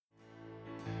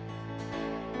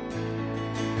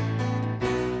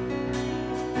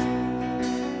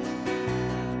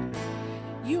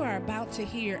about to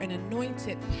hear an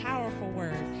anointed, powerful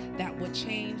word that will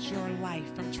change your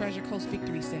life from Treasure Coast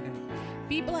Victory Center.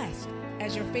 Be blessed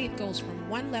as your faith goes from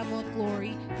one level of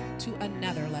glory to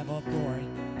another level of glory.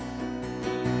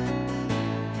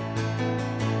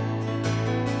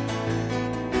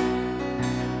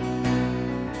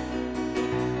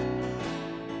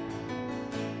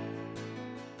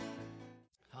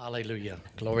 Hallelujah.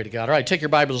 Glory to God. All right, take your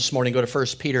Bibles this morning, go to 1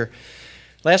 Peter.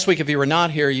 Last week, if you were not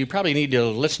here, you probably need to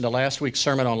listen to last week's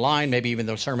sermon online, maybe even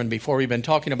the sermon before. We've been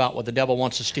talking about what the devil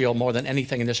wants to steal more than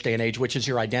anything in this day and age, which is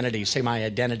your identity. Say, my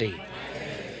identity.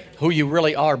 Who you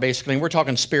really are, basically. And we're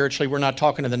talking spiritually. We're not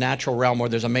talking in the natural realm where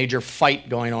there's a major fight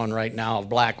going on right now of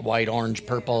black, white, orange,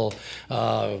 purple,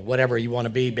 whatever you want to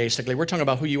be, basically. We're talking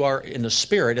about who you are in the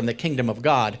spirit, in the kingdom of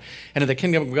God. And in the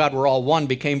kingdom of God, we're all one.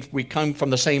 We come from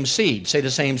the same seed. Say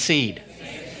the same seed.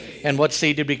 And what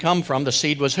seed did we come from? The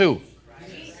seed was who?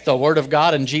 The Word of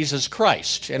God and Jesus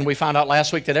Christ. And we found out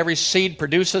last week that every seed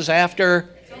produces after.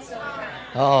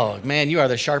 Oh, man, you are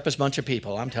the sharpest bunch of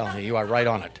people. I'm telling you, you are right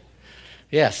on it.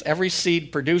 Yes, every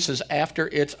seed produces after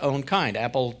its own kind.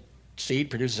 Apple seed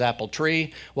produces apple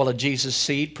tree. Well, a Jesus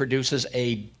seed produces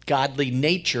a godly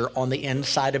nature on the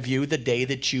inside of you the day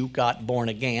that you got born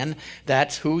again.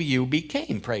 That's who you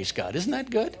became, praise God. Isn't that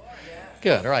good?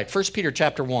 Good. All right, 1 Peter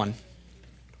chapter 1.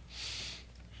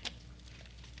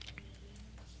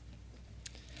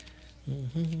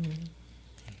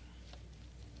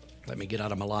 Let me get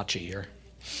out of Malachi here.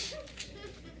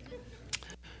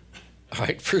 All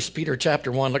right, 1 Peter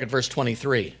chapter 1, look at verse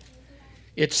 23.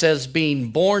 It says, being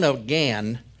born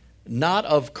again, not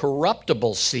of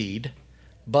corruptible seed,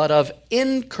 but of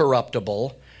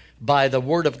incorruptible, by the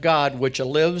word of God, which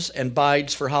lives and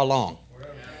abides for how long?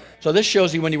 So this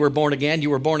shows you when you were born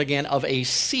again of a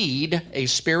seed, a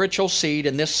spiritual seed,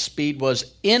 and this seed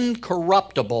was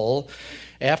incorruptible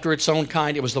after its own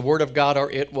kind. It was the word of God or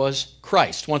it was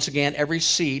Christ. Once again, every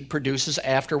seed produces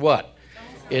after what?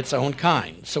 Its own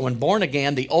kind. So when born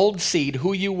again, the old seed,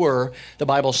 who you were, the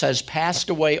Bible says, passed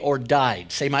away or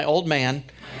died. Say, my old man,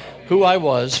 who I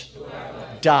was,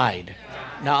 died.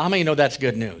 Now, how many know that's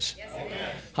good news?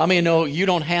 How many know you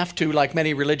don't have to, like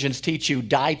many religions teach you,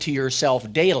 die to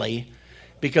yourself daily?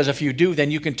 Because if you do,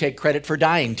 then you can take credit for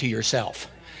dying to yourself.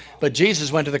 But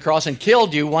Jesus went to the cross and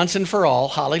killed you once and for all.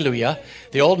 Hallelujah.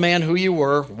 The old man who you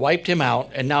were, wiped him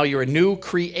out, and now you're a new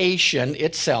creation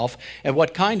itself. And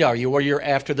what kind are you? Well, you're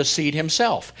after the seed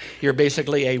himself. You're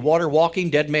basically a water-walking,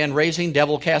 dead man raising,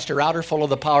 devil-caster outer, full of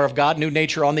the power of God, new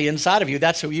nature on the inside of you.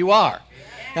 That's who you are.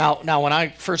 Now, when I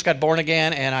first got born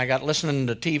again and I got listening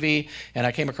to TV and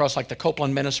I came across like the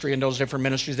Copeland ministry and those different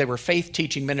ministries, they were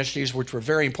faith-teaching ministries, which were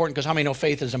very important because how many know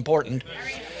faith is important?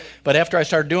 But after I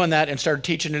started doing that and started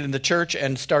teaching it in the church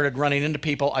and started running into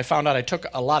people, I found out I took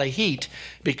a lot of heat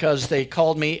because they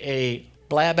called me a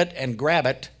blab it and grab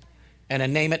it and a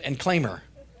name it and claimer.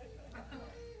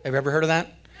 Have you ever heard of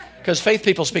that? Because faith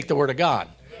people speak the word of God.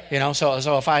 You know, so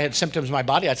if I had symptoms in my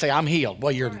body, I'd say I'm healed.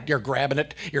 Well, you're grabbing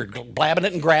it, you're blabbing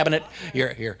it and grabbing it,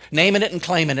 you're naming it and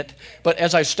claiming it. But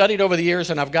as I studied over the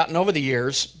years and I've gotten over the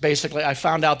years, basically I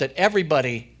found out that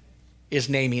everybody is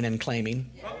naming and claiming.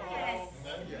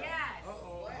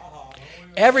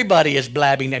 Everybody is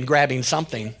blabbing and grabbing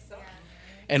something.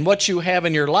 And what you have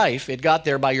in your life, it got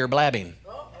there by your blabbing.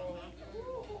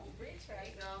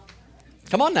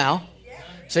 Come on now.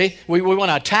 See, we want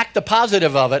to attack the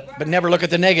positive of it, but never look at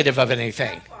the negative of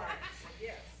anything.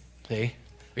 See?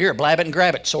 You're a blab it and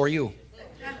grab it, so are you.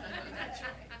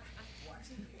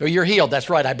 Or you're healed, that's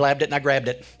right, I blabbed it and I grabbed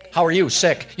it. How are you?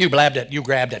 Sick. You blabbed it, you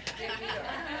grabbed it.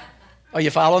 Are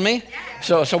you following me?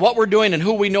 So what we're doing and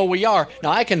who we know we are. Now,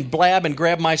 I can blab and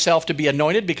grab myself to be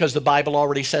anointed because the Bible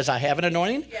already says I have an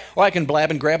anointing. Or I can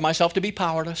blab and grab myself to be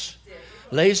powerless.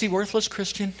 Lazy, worthless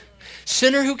Christian.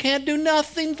 Sinner who can't do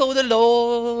nothing for the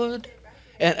Lord.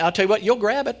 And I'll tell you what, you'll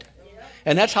grab it.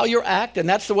 And that's how you'll act, and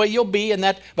that's the way you'll be.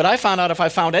 But I found out if I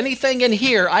found anything in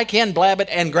here, I can blab it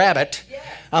and grab it.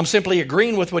 I'm simply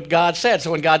agreeing with what God said. So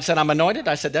when God said I'm anointed,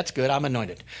 I said, that's good, I'm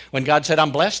anointed. When God said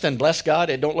I'm blessed, then bless God.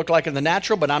 It don't look like in the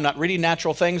natural, but I'm not reading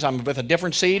natural things. I'm with a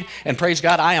different seed. And praise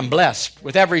God, I am blessed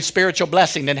with every spiritual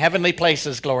blessing in heavenly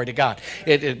places. Glory to God.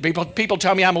 People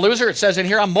tell me I'm a loser. It says in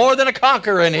here, I'm more than a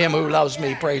conqueror in him who loves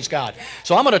me. Praise God.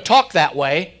 So I'm going to talk that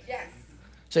way.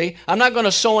 See, I'm not going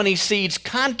to sow any seeds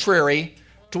contrary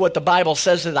to what the Bible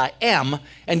says that I am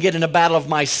and get in a battle of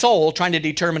my soul trying to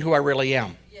determine who I really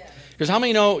am. Because how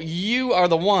many know you are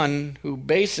the one who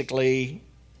basically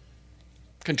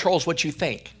controls what you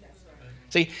think?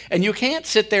 See, and you can't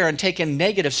sit there and take in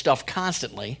negative stuff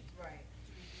constantly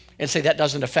and say that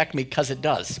doesn't affect me, because it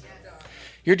does.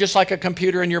 You're just like a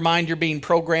computer in your mind. You're being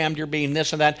programmed. You're being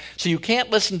this and that. So you can't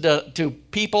listen to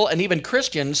people and even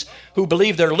Christians who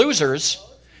believe they're losers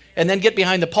and then get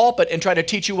behind the pulpit and try to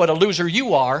teach you what a loser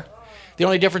you are. The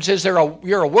only difference is you're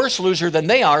a worse loser than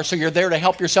they are, so you're there to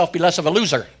help yourself be less of a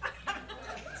loser.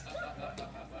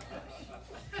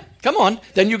 Come on.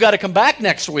 Then you got to come back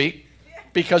next week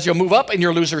because you'll move up in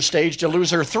your loser stage to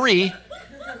loser 3.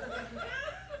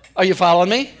 Are you following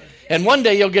me? And one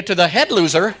day you'll get to the head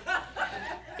loser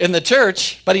in the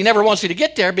church, but he never wants you to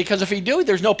get there because if you do,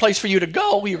 there's no place for you to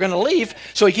go. You're going to leave,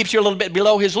 so he keeps you a little bit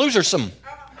below his losersome.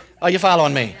 Are you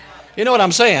following me? You know what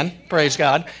I'm saying? Praise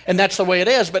God. And that's the way it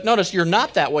is. But notice you're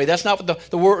not that way. That's not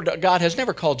what the Word. God has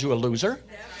never called you a loser.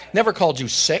 Never called you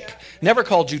sick. Never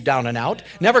called you down and out.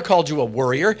 Never called you a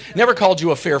worrier. Never called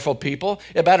you a fearful people.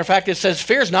 As a matter of fact, it says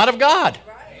fear is not of God.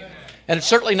 And it's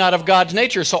certainly not of God's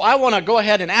nature. So I want to go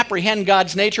ahead and apprehend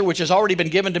God's nature, which has already been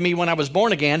given to me when I was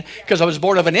born again, because I was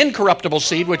born of an incorruptible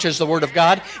seed, which is the Word of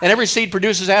God. And every seed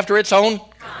produces after its own.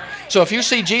 So if you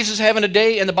see Jesus having a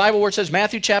day in the Bible where it says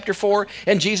Matthew chapter 4,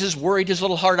 and Jesus worried his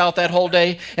little heart out that whole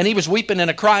day, and he was weeping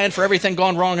and crying for everything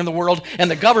gone wrong in the world,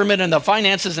 and the government and the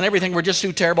finances and everything were just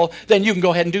too terrible, then you can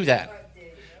go ahead and do that.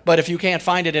 But if you can't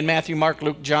find it in Matthew, Mark,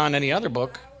 Luke, John, any other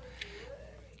book,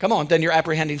 come on, then you're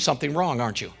apprehending something wrong,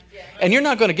 aren't you? And you're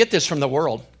not going to get this from the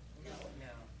world.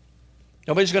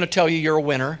 Nobody's going to tell you you're a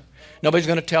winner. Nobody's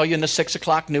going to tell you in the 6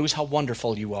 o'clock news how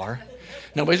wonderful you are.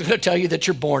 Nobody's going to tell you that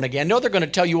you're born again. No, they're going to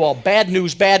tell you all bad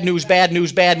news, bad news, bad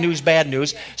news, bad news, bad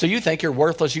news. So you think you're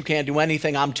worthless, you can't do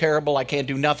anything, I'm terrible, I can't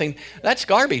do nothing. That's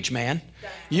garbage, man.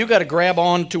 You got to grab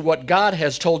on to what God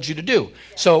has told you to do.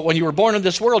 So when you were born in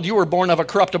this world, you were born of a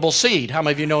corruptible seed. How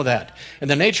many of you know that? And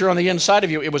the nature on the inside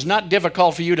of you, it was not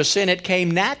difficult for you to sin. It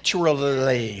came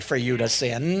naturally for you to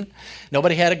sin.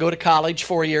 Nobody had to go to college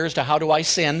 4 years to how do I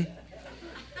sin.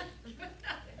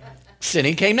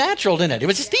 Sinning came natural, didn't it? It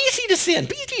was just easy to sin.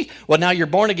 Well, now you're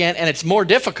born again, and it's more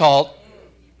difficult.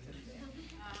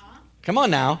 Come on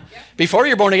now. Before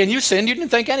you're born again, you sinned. You didn't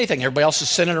think anything. Everybody else is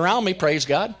sinning around me. Praise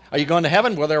God. Are you going to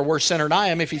heaven? Well, they're a worse sinner than I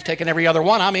am. If he's taken every other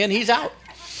one I'm in, he's out.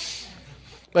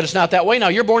 But it's not that way now.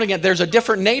 You're born again. There's a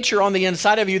different nature on the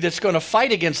inside of you that's going to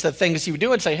fight against the things you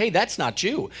do and say, hey, that's not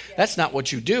you. That's not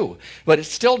what you do. But it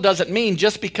still doesn't mean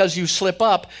just because you slip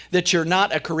up that you're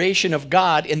not a creation of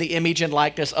God in the image and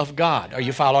likeness of God. Are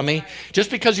you following me?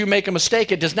 Just because you make a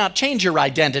mistake, it does not change your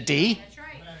identity. That's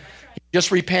right. You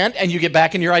just repent and you get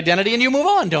back in your identity and you move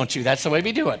on, don't you? That's the way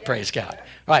we do it. Praise God.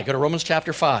 All right, go to Romans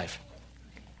chapter 5.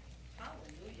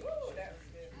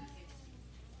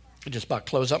 We just about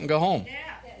close up and go home.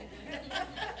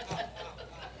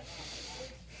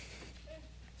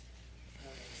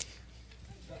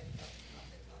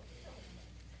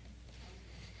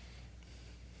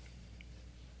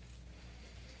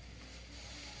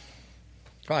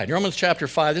 All right, Romans chapter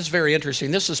 5, this is very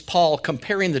interesting. This is Paul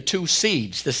comparing the two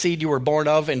seeds, the seed you were born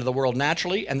of into the world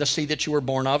naturally and the seed that you were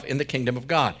born of in the kingdom of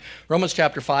God. Romans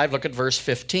chapter 5, look at verse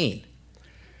 15.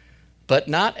 But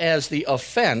not as the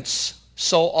offense,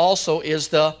 so also is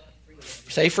the,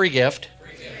 say free gift.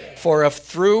 For if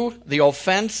through the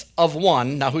offense of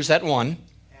one, now who's that one?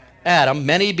 Adam,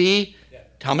 many be.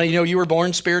 How many know you were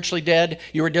born spiritually dead?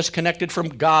 You were disconnected from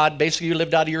God. Basically, you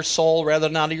lived out of your soul rather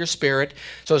than out of your spirit.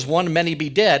 So as one many be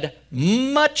dead,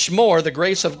 much more the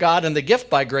grace of God and the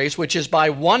gift by grace, which is by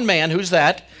one man, who's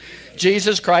that?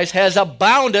 Jesus Christ, has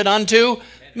abounded unto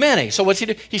many. So what's he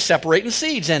do? He's separating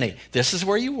seeds, isn't he? This is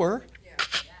where you were,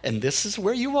 and this is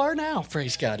where you are now.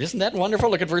 Praise God. Isn't that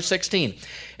wonderful? Look at verse 16.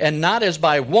 And not as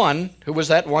by one, who was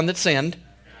that one that sinned?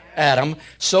 Adam,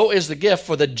 so is the gift,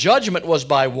 for the judgment was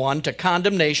by one to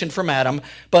condemnation from Adam,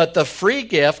 but the free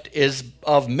gift is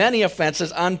of many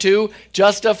offenses unto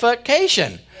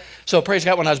justification. So praise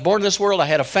God, when I was born in this world, I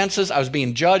had offenses, I was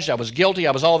being judged, I was guilty,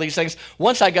 I was all these things.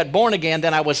 Once I got born again,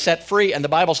 then I was set free, and the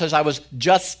Bible says I was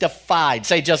justified.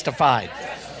 Say justified.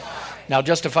 Now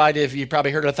justified, if you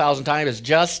probably heard it 1,000 times, is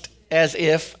just as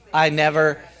if I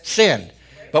never sinned.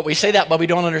 But we say that, but we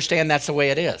don't understand that's the way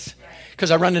it is. Because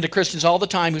I run into Christians all the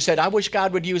time who said, I wish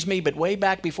God would use me, but way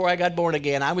back before I got born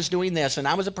again, I was doing this, and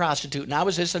I was a prostitute, and I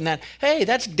was this and that. Hey,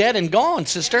 that's dead and gone,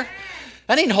 sister.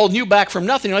 That ain't holding you back from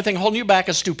nothing. The only thing holding you back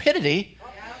is stupidity.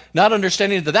 Not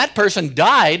understanding that that person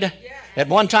died at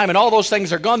one time, and all those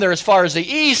things are gone. They're as far as the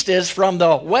east is from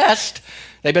the west.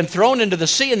 They've been thrown into the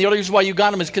sea, and the only reason why you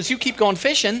got them is because you keep going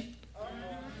fishing.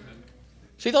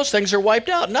 See, those things are wiped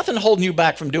out. Nothing holding you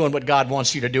back from doing what God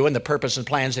wants you to do and the purpose and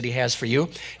plans that he has for you.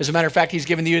 As a matter of fact, he's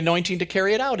given you the anointing to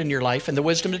carry it out in your life and the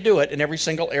wisdom to do it in every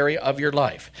single area of your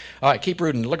life. All right, keep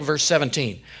reading. Look at verse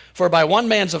 17. For by one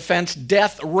man's offense,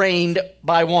 death reigned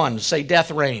by one. Say,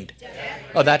 death reigned. Death.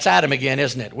 Oh, that's Adam again,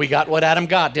 isn't it? We got what Adam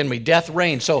got, didn't we? Death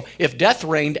reigned. So if death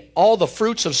reigned, all the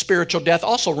fruits of spiritual death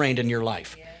also reigned in your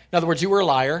life. In other words, you were a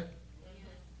liar,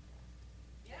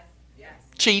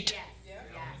 cheat,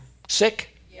 sick,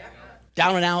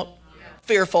 down and out,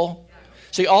 fearful.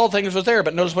 See, all things was there,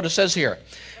 but notice what it says here.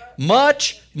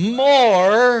 Much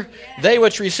more they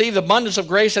which receive the abundance of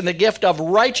grace and the gift of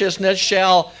righteousness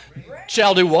shall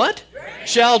do what?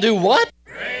 Shall do what?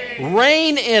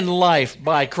 Reign in life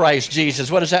by Christ Jesus.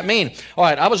 What does that mean? All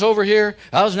right, I was over here.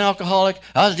 I was an alcoholic.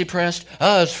 I was depressed.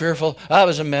 I was fearful. I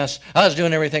was a mess. I was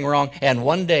doing everything wrong. And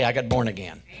one day I got born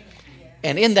again.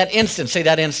 And in that instant, say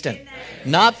that instant,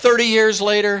 not 30 years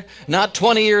later, not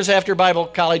 20 years after Bible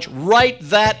college, right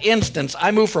that instance,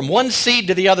 I moved from one seed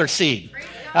to the other seed.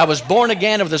 I was born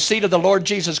again of the seed of the Lord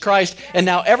Jesus Christ, and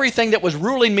now everything that was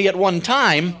ruling me at one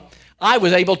time, I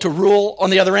was able to rule on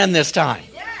the other end this time.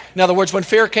 In other words, when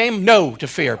fear came, no to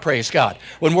fear, praise God.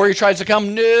 When worry tries to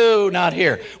come, no, not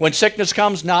here. When sickness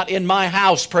comes, not in my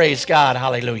house, praise God,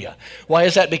 hallelujah. Why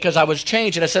is that? Because I was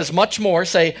changed, and it says much more,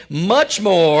 say much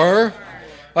more.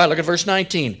 All right, look at verse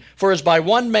 19. For as by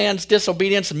one man's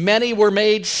disobedience many were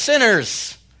made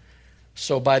sinners,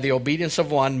 so by the obedience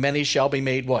of one many shall be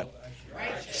made what?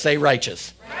 Righteous. Say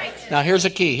righteous. Righteous. Now here's a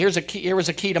key. Here was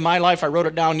a key to my life. I wrote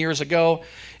it down years ago.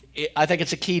 I think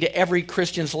it's a key to every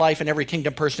Christian's life and every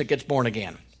kingdom person that gets born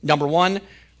again. Number one,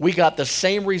 we got the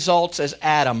same results as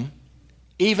Adam,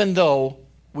 even though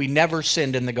we never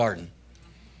sinned in the garden.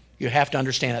 You have to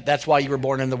understand that. That's why you were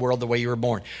born in the world the way you were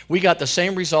born. We got the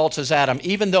same results as Adam,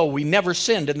 even though we never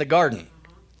sinned in the garden.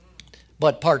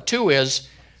 But part two is,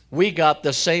 we got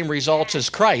the same results as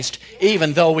Christ,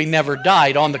 even though we never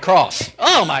died on the cross.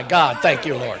 Oh my God, thank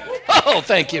you, Lord. Oh,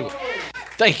 thank you.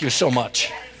 Thank you so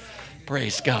much.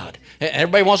 Praise God.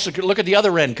 Everybody wants to look at the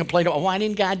other end, complain, oh, why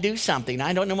didn't God do something?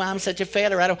 I don't know why I'm such a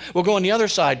failure. We'll go on the other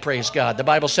side, praise God. The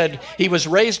Bible said he was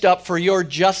raised up for your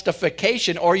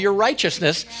justification or your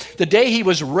righteousness. The day he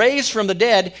was raised from the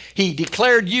dead, he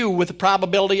declared you with the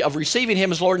probability of receiving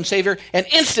him as Lord and Savior and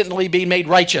instantly being made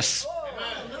righteous.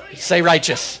 Say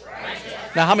righteous.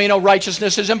 Now, how many know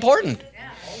righteousness is important?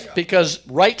 Because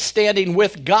right standing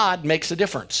with God makes a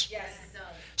difference.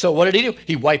 So what did he do?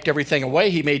 He wiped everything away.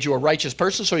 He made you a righteous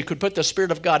person so he could put the Spirit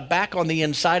of God back on the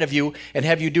inside of you and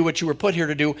have you do what you were put here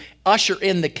to do, usher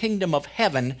in the kingdom of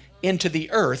heaven into the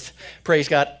earth, praise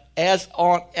God, as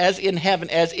in heaven,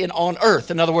 as in on earth.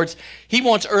 In other words, he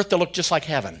wants earth to look just like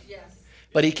heaven.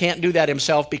 But he can't do that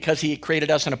himself because he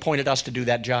created us and appointed us to do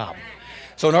that job.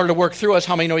 So in order to work through us,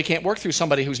 how many know he can't work through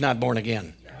somebody who's not born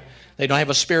again? They don't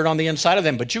have a spirit on the inside of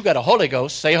them, but you got a Holy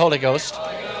Ghost. Say Holy Ghost.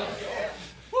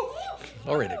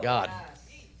 Glory to God.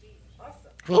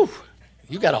 Whew.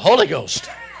 You got a Holy Ghost.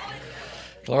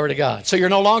 Glory to God. So you're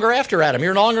no longer after Adam.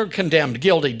 You're no longer condemned,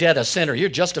 guilty, dead, a sinner. You're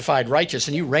justified, righteous,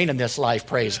 and you reign in this life.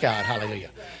 Praise God. Hallelujah.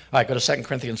 All right, go to 2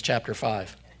 Corinthians chapter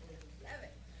 5.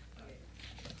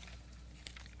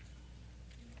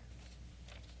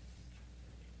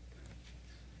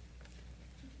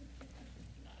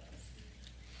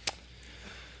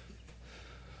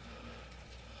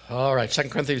 All right, 2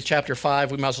 Corinthians chapter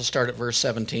 5. We might as well start at verse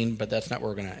 17, but that's not where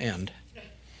we're going to end.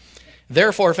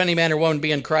 Therefore, if any man or woman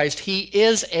be in Christ, he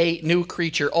is a new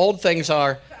creature. Old things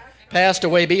are passed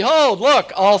away. Behold,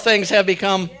 look, all things have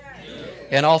become new.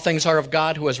 And all things are of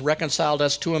God, who has reconciled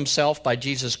us to himself by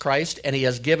Jesus Christ, and he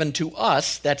has given to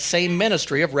us that same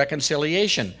ministry of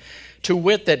reconciliation, to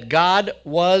wit, that God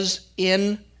was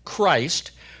in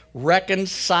Christ,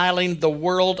 reconciling the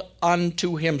world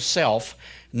unto himself,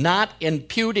 not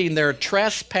imputing their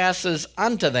trespasses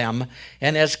unto them,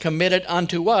 and has committed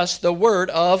unto us the word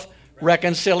of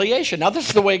reconciliation. Now, this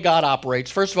is the way God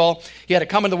operates. First of all, he had to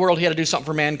come in the world. He had to do something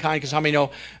for mankind, because how many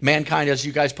know mankind, as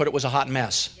you guys put it, was a hot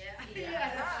mess?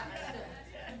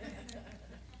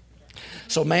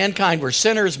 So mankind were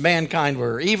sinners, mankind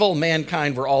were evil,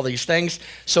 mankind were all these things.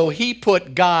 So he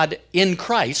put God in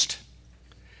Christ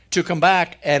to come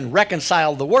back and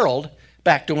reconcile the world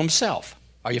back to himself.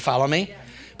 Are you following me?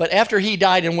 But after he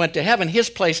died and went to heaven, his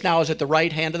place now is at the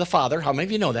right hand of the Father. How many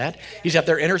of you know that? He's up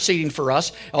there interceding for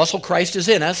us. Also, Christ is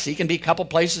in us. He can be a couple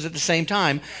places at the same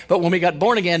time. But when we got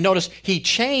born again, notice he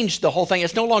changed the whole thing.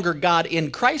 It's no longer God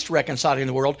in Christ reconciling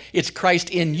the world. It's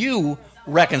Christ in you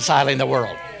reconciling the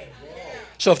world.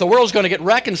 So if the world's going to get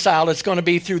reconciled, it's going to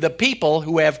be through the people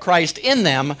who have Christ in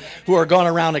them, who are going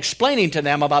around explaining to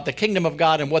them about the kingdom of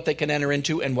God and what they can enter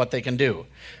into and what they can do.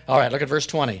 All right, look at verse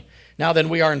 20. Now then,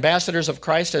 we are ambassadors of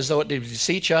Christ, as though it did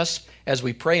beseech us, as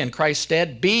we pray in Christ's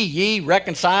stead, be ye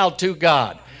reconciled to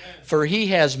God. For he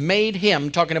has made him,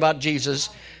 talking about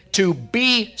Jesus, to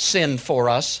be sin for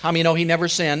us. How many know he never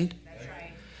sinned? That's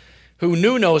right. Who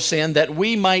knew no sin, that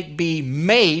we might be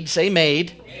made, say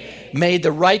made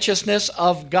the righteousness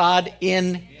of God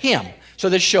in him. So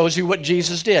this shows you what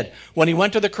Jesus did. When he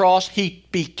went to the cross, he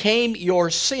became your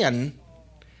sin.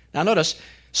 Now notice,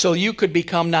 so you could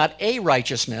become not a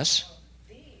righteousness,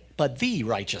 but the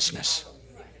righteousness.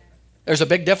 There's a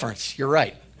big difference. You're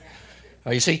right.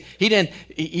 You see,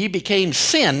 he became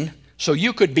sin so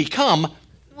you could become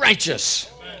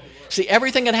righteous. See,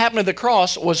 everything that happened at the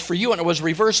cross was for you, and it was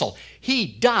reversal. He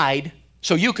died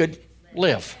so you could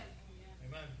live.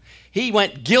 He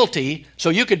went guilty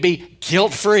so you could be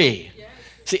guilt-free.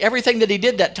 See, everything that he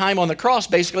did that time on the cross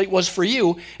basically was for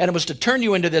you, and it was to turn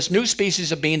you into this new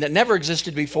species of being that never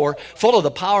existed before, full of the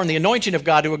power and the anointing of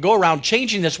God, who would go around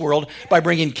changing this world by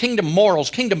bringing kingdom morals,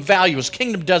 kingdom values,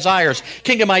 kingdom desires,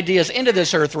 kingdom ideas into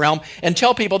this earth realm, and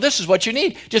tell people this is what you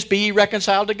need. Just be ye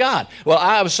reconciled to God. Well,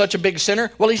 I was such a big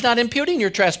sinner. Well, he's not imputing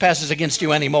your trespasses against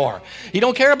you anymore. He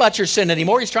don't care about your sin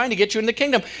anymore. He's trying to get you in the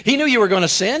kingdom. He knew you were going to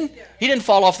sin. He didn't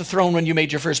fall off the throne when you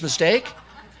made your first mistake.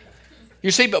 You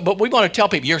see, but we want to tell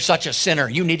people, you're such a sinner.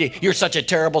 You're such a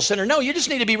terrible sinner. No, you just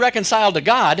need to be reconciled to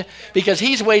God because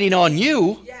he's waiting on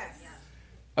you. Yes.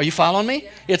 Are you following me?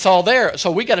 Yes. It's all there. So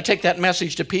we got to take that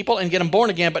message to people and get them born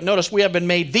again. But notice, we have been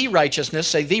made the righteousness.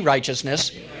 Say the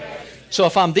righteousness. Yes. So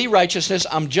if I'm the righteousness,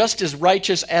 I'm just as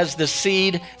righteous as the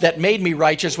seed that made me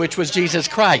righteous, which was Jesus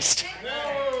Christ. No.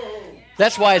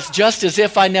 That's why it's just as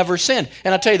if I never sinned.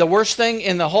 And I'll tell you, the worst thing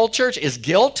in the whole church is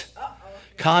guilt,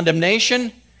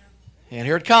 condemnation. And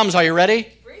here it comes. Are you ready?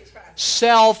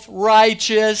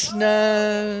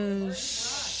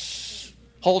 Self-righteousness.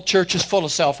 Whole church is full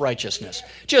of self-righteousness.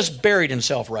 Just buried in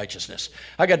self-righteousness.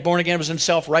 I got born again, was in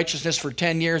self-righteousness for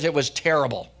 10 years. It was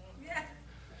terrible.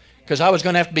 Because I was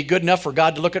going to have to be good enough for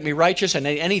God to look at me righteous, and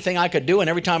anything I could do, and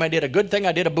every time I did a good thing,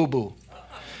 I did a boo-boo.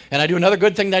 And I do another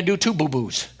good thing, I do two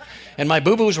boo-boos. And my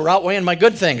boo-boos were outweighing my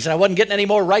good things, and I wasn't getting any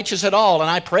more righteous at all. And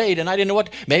I prayed, and I didn't know what.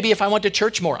 Maybe if I went to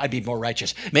church more, I'd be more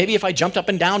righteous. Maybe if I jumped up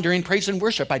and down during praise and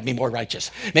worship, I'd be more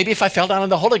righteous. Maybe if I fell down in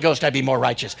the Holy Ghost, I'd be more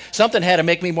righteous. Something had to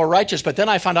make me more righteous, but then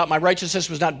I found out my righteousness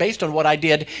was not based on what I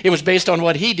did. It was based on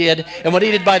what he did, and what he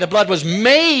did by the blood was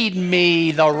made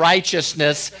me the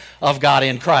righteousness of God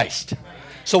in Christ.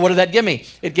 So what did that give me?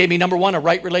 It gave me, number one, a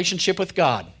right relationship with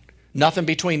God. Nothing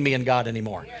between me and God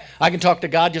anymore. I can talk to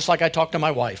God just like I talk to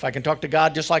my wife. I can talk to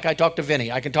God just like I talk to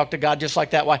Vinny. I can talk to God just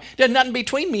like that wife. There's nothing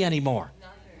between me anymore.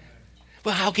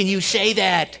 Well, how can you say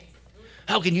that?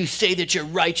 How can you say that you're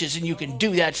righteous and you can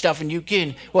do that stuff and you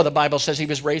can? Well, the Bible says he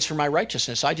was raised for my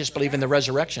righteousness. I just believe in the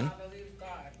resurrection.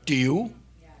 Do you?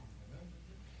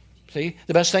 See,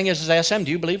 the best thing is ask them,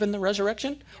 do you believe in the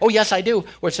resurrection? Oh, yes, I do.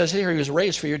 Where it says here he was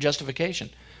raised for your justification.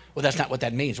 Well, that's not what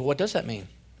that means. Well, what does that mean?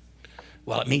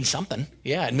 Well, it means something.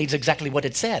 Yeah, it means exactly what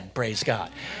it said, praise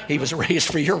God. He was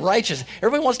raised for your righteousness.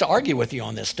 Everybody wants to argue with you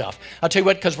on this stuff. I'll tell you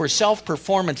what, because we're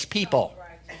self-performance people.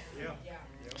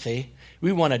 See,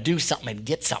 we want to do something and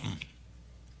get something.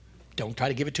 Don't try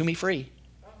to give it to me free.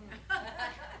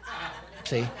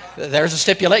 See, there's a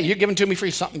stipulation. You're giving it to me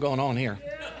free. Something going on here.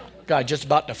 God just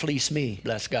about to fleece me,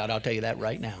 bless God, I'll tell you that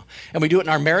right now. And we do it in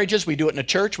our marriages, we do it in the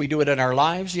church, we do it in our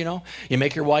lives, you know. You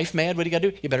make your wife mad, what do you got to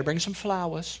do? You better bring some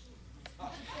flowers.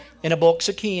 And a box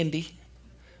of candy.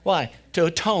 Why? To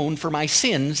atone for my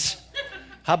sins.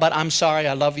 How about I'm sorry,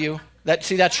 I love you? That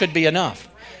should be enough.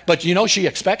 But you know she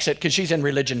expects it because she's in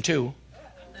religion too.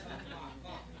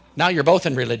 Now you're both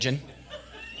in religion.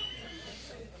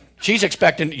 She's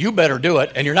expecting you better do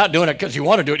it, and you're not doing it because you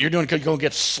want to do it. You're doing it because you're going to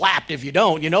get slapped if you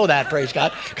don't. You know that, praise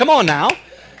God. Come on now.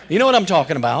 You know what I'm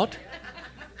talking about.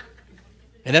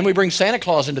 And then we bring Santa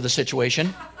Claus into the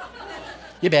situation.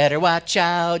 You better watch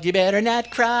out. You better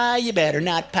not cry. You better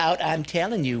not pout. I'm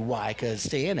telling you why, because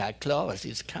Santa Claus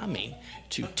is coming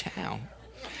to town.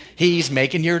 He's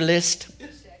making your list.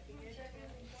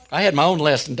 I had my own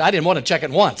list, and I didn't want to check it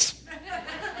once.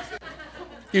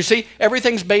 You see,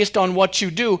 everything's based on what you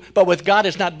do, but with God,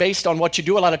 it's not based on what you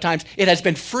do a lot of times. It has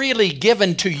been freely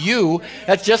given to you.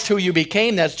 That's just who you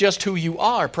became. That's just who you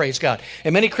are, praise God.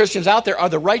 And many Christians out there are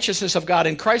the righteousness of God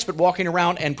in Christ, but walking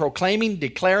around and proclaiming,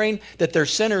 declaring that they're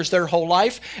sinners their whole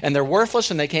life, and they're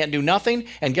worthless, and they can't do nothing.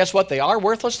 And guess what? They are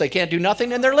worthless, they can't do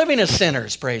nothing, and they're living as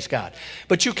sinners, praise God.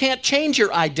 But you can't change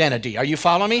your identity. Are you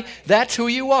following me? That's who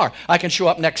you are. I can show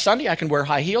up next Sunday. I can wear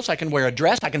high heels. I can wear a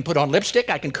dress. I can put on lipstick.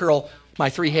 I can curl my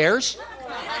 3 hairs.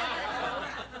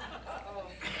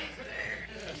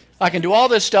 I can do all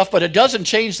this stuff, but it doesn't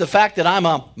change the fact that I'm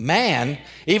a man,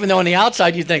 even though on the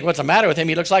outside you think, what's the matter with him?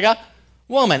 He looks like a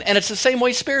woman. And it's the same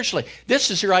way spiritually.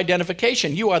 This is your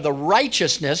identification. You are the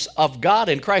righteousness of God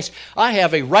in Christ. I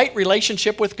have a right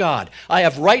relationship with God. I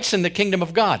have rights in the kingdom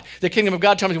of God. The kingdom of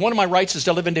God tells me one of my rights is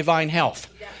to live in divine health.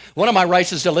 One of my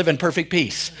rights is to live in perfect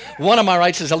peace. One of my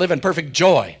rights is to live in perfect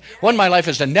joy. One of my life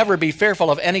is to never be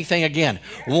fearful of anything again.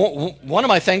 One of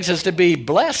my things is to be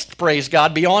blessed, praise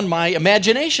God, beyond my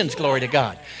imaginations, glory to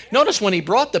God. Notice when he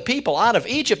brought the people out of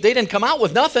Egypt, they didn't come out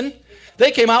with nothing.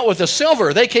 They came out with the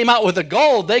silver. They came out with the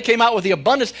gold. They came out with the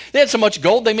abundance. They had so much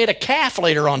gold, they made a calf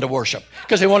later on to worship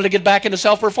because they wanted to get back into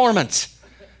self-performance.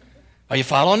 Are you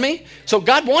following me? So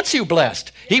God wants you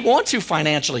blessed. He wants you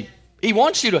financially. He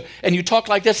wants you to, and you talk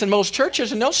like this in most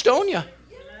churches and they'll stone you.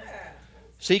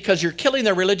 See, because you're killing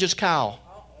their religious cow.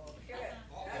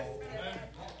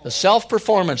 The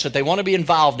self-performance that they want to be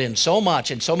involved in so much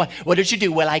and so much. What did you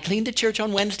do? Well, I cleaned the church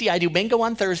on Wednesday. I do bingo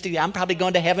on Thursday. I'm probably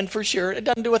going to heaven for sure. It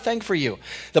doesn't do a thing for you.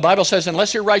 The Bible says,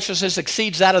 unless your righteousness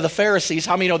exceeds that of the Pharisees,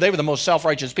 how many know they were the most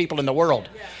self-righteous people in the world?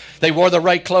 They wore the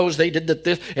right clothes. They did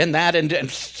this and that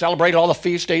and celebrated all the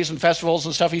feast days and festivals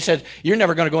and stuff. He said, you're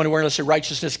never going to go anywhere unless your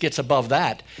righteousness gets above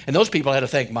that. And those people had to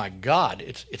think, my God,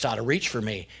 it's out of reach for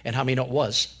me. And how many know it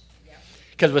was?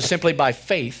 Because it was simply by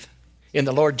faith in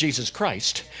the Lord Jesus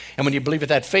Christ. And when you believe with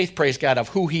that faith, praise God, of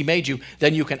who he made you,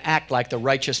 then you can act like the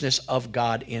righteousness of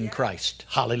God in Christ.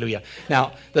 Hallelujah.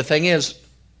 Now, the thing is,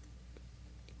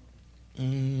 I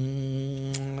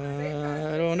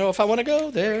don't know if I want to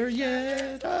go there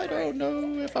yet. I don't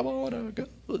know if I want to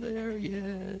go there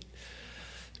yet.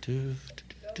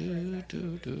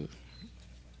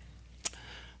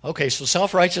 Okay, so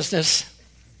self-righteousness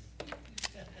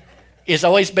is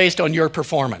always based on your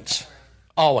performance.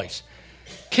 Always.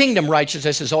 Kingdom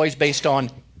righteousness is always based on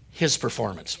his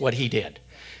performance, what he did.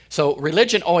 So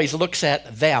religion always looks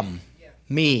at them,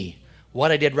 me,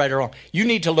 what I did right or wrong. You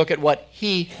need to look at what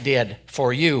he did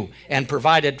for you and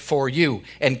provided for you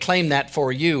and claim that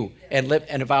for you and live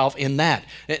and evolve in that.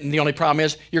 And the only problem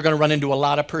is you're going to run into a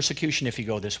lot of persecution if you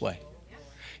go this way.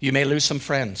 You may lose some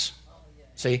friends.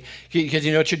 See? Because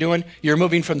you know what you're doing? You're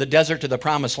moving from the desert to the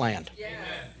promised land.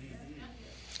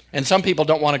 And some people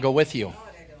don't want to go with you.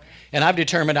 And I've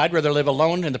determined I'd rather live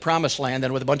alone in the promised land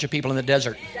than with a bunch of people in the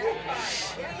desert.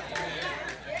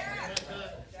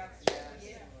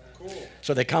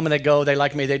 So they come and they go, they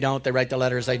like me, they don't, they write the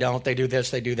letters, they don't, they do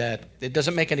this, they do that. It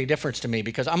doesn't make any difference to me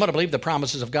because I'm going to believe the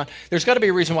promises of God. There's got to be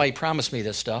a reason why he promised me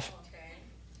this stuff.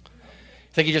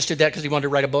 Think he just did that because he wanted to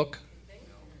write a book?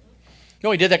 No,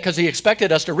 he did that because he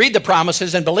expected us to read the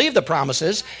promises and believe the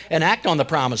promises and act on the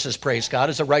promises, praise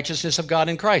God, as the righteousness of God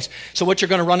in Christ. So what you're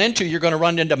going to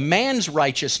run into man's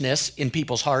righteousness in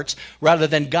people's hearts rather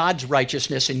than God's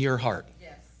righteousness in your heart.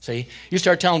 Yes. See? You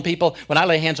start telling people, when I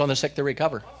lay hands on the sick, they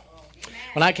recover.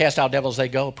 When I cast out devils, they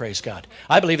go, praise God.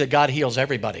 I believe that God heals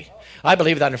everybody. I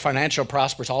believe that in financial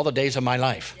prospers all the days of my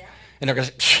life. And they're going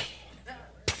to say,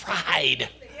 pride.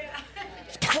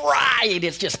 Pride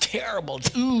is just terrible.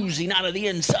 It's oozing out of the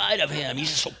inside of him. He's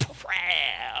just so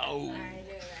proud.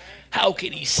 How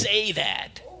can he say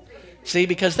that? See,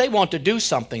 because they want to do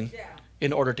something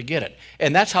in order to get it.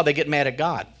 And that's how they get mad at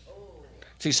God.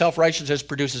 See, self-righteousness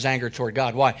produces anger toward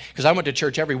God. Why? Because I went to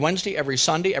church every Wednesday, every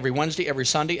Sunday,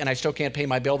 and I still can't pay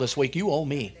my bill this week. You owe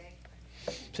me.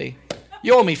 See?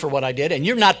 You owe me for what I did, and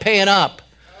you're not paying up.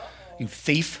 You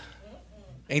thief.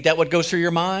 Ain't that what goes through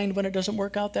your mind when it doesn't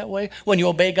work out that way? When you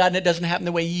obey God and it doesn't happen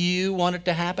the way you want it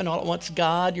to happen, all at once,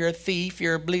 God, you're a thief,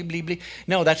 you're a blee, blee, blee.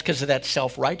 No, that's because of that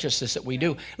self-righteousness that we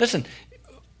do. Listen,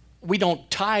 we don't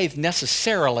tithe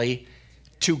necessarily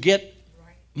to get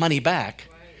money back.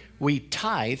 We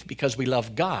tithe because we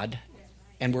love God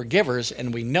and we're givers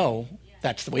and we know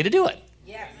that's the way to do it.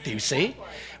 Do you see?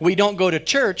 We don't go to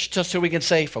church just so we can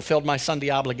say, fulfilled my Sunday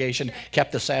obligation,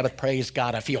 kept the Sabbath, praise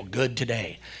God, I feel good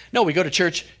today. No, we go to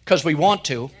church because we want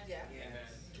to.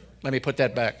 Let me put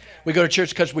that back. We go to church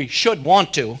because we should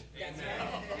want to.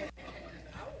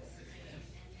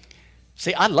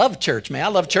 See, I love church, man. I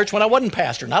love church when I wasn't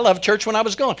pastoring. I loved church when I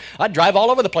was going. I'd drive all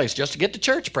over the place just to get to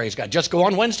church, praise God. Just go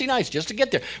on Wednesday nights just to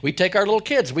get there. We'd take our little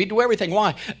kids. We'd do everything.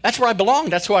 Why? That's where I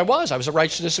belonged. That's who I was. I was the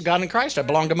righteousness of God in Christ. I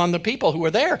belonged among the people who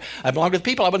were there. I belonged to the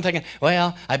people. I wasn't thinking,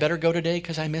 well, I better go today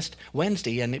because I missed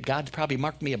Wednesday, and God's probably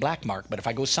marked me a black mark. But if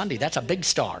I go Sunday, that's a big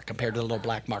star compared to the little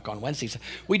black mark on Wednesdays.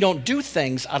 We don't do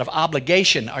things out of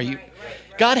obligation.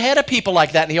 God had a people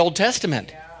like that in the Old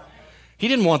Testament. He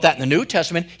didn't want that in the New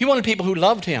Testament. He wanted people who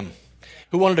loved him,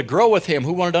 who wanted to grow with him,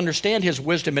 who wanted to understand his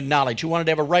wisdom and knowledge, who wanted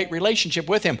to have a right relationship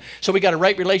with him. So we got a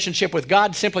right relationship with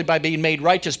God simply by being made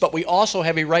righteous, but we also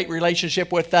have a right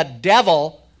relationship with the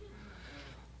devil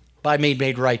by being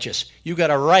made righteous. You got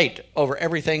a right over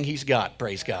everything he's got,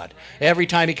 praise God. Every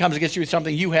time he comes against you with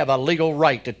something, you have a legal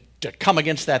right to come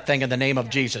against that thing in the name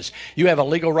of Jesus. You have a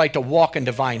legal right to walk in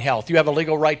divine health. You have a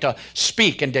legal right to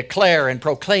speak and declare and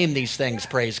proclaim these things,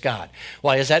 praise God.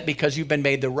 Why is that? Because you've been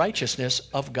made the righteousness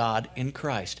of God in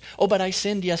Christ. Oh, but I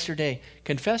sinned yesterday.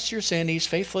 Confess your sin. He's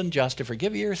faithful and just to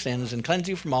forgive you your sins and cleanse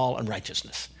you from all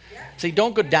unrighteousness. See,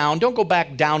 don't go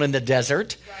back down in the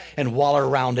desert and waller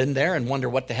around in there and wonder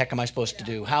what the heck am I supposed to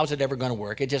do? How's it ever going to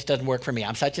work? It just doesn't work for me.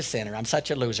 I'm such a sinner. I'm such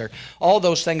a loser. All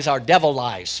those things are devil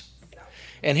lies.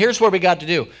 And here's what we got to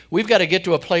do. We've got to get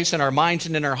to a place in our minds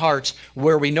and in our hearts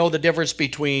where we know the difference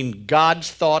between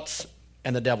God's thoughts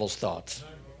and the devil's thoughts.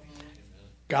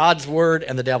 God's word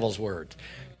and the devil's word.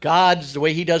 God's the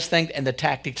way he does things and the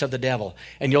tactics of the devil.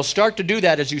 And you'll start to do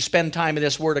that as you spend time in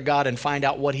this word of God and find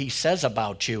out what he says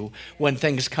about you when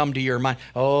things come to your mind.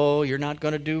 Oh, you're not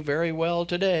going to do very well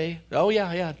today. Oh,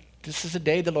 yeah. This is a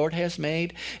day the Lord has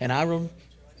made, and I will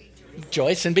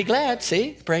rejoice and be glad.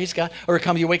 See? Praise God. Or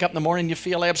you wake up in the morning and you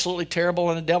feel absolutely terrible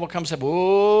and the devil comes up,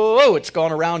 whoa, it's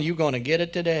going around. You're going to get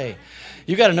it today.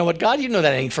 You got to know what God, you know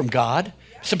that ain't from God.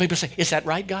 Some people say, is that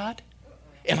right, God?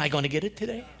 Am I going to get it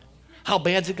today? How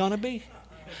bad's it going to be?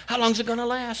 How long's it going to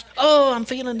last? Oh, I'm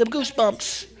feeling the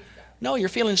goosebumps. No, you're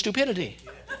feeling stupidity.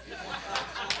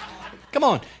 Come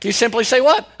on. You simply say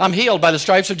what? I'm healed by the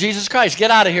stripes of Jesus Christ.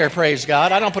 Get out of here, praise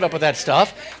God. I don't put up with that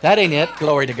stuff. That ain't it.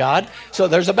 Glory to God. So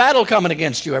there's a battle coming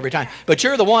against you every time. But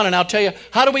you're the one, and I'll tell you,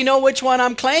 how do we know which one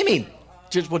I'm claiming?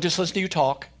 We'll just listen to you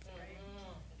talk.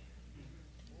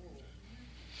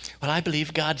 Well, I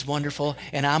believe God's wonderful,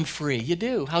 and I'm free. You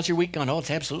do. How's your week going? Oh,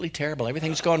 it's absolutely terrible.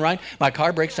 Everything's going right. My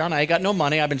car breaks down. I ain't got no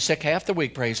money. I've been sick half the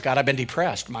week, praise God. I've been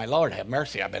depressed. My Lord, have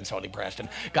mercy. I've been so depressed. And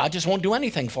God just won't do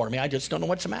anything for me. I just don't know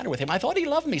what's the matter with him. I thought he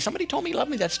loved me. Somebody told me he loved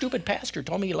me. That stupid pastor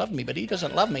told me he loved me, but he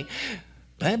doesn't love me.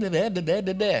 Blah, blah, blah, blah,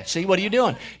 blah, blah. See, what are you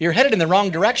doing? You're headed in the wrong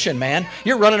direction, man.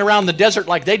 You're running around the desert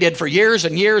like they did for years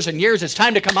and years and years. It's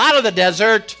time to come out of the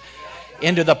desert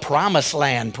into the promised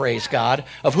land, praise God,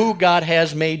 of who God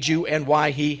has made you and why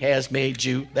he has made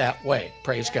you that way.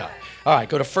 Praise God. All right,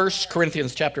 go to 1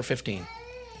 Corinthians chapter 15.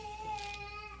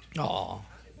 Oh.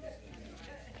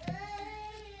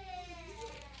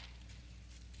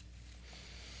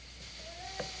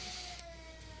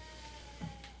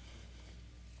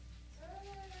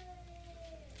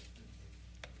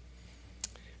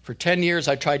 For 10 years,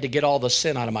 I tried to get all the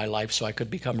sin out of my life so I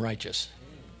could become righteous.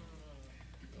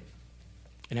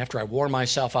 And after I wore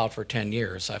myself out for 10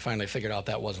 years, I finally figured out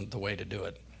that wasn't the way to do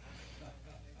it.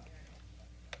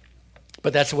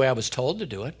 But that's the way I was told to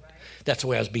do it. That's the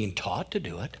way I was being taught to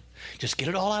do it. Just get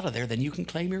it all out of there, then you can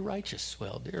claim you're righteous.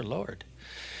 Well, dear Lord,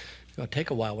 it's going to take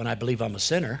a while. When I believe I'm a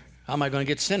sinner, how am I going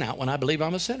to get sin out when I believe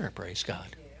I'm a sinner? Praise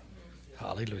God.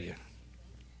 Hallelujah.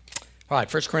 All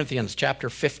right, 1 Corinthians chapter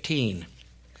 15.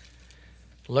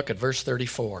 Look at verse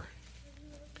 34.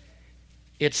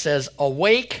 It says,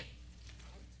 awake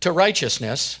to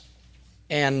righteousness,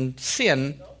 and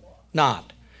sin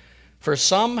not. For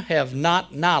some have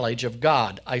not knowledge of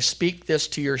God. I speak this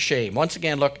to your shame. Once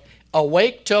again, look,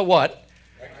 awake to what?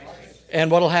 And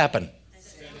what'll happen?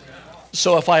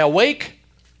 So if I awake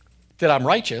that I'm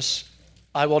righteous,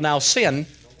 I will now sin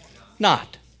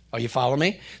not. Are you following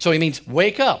me? So he means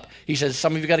wake up. He says,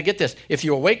 some of you got to get this. If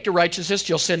you awake to righteousness,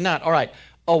 you'll sin not. All right.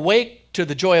 Awake to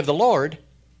the joy of the Lord,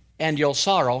 and you'll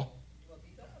sorrow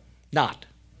not.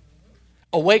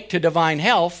 Awake to divine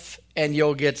health, and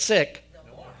you'll get sick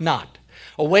not.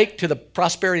 Awake to the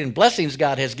prosperity and blessings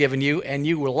God has given you, and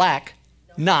you will lack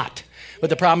not. But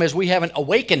the problem is we haven't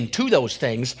awakened to those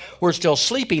things. We're still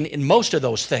sleeping in most of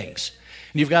those things.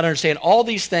 And you've got to understand all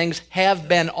these things have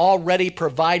been already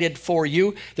provided for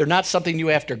you. They're not something you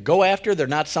have to go after. They're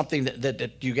not something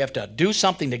that you have to do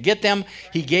something to get them.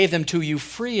 He gave them to you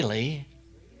freely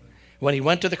when he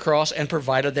went to the cross and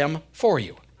provided them for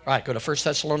you. All right, go to 1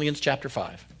 Thessalonians chapter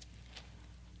 5.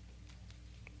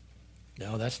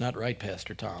 No, that's not right,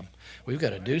 Pastor Tom. We've got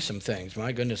to do some things.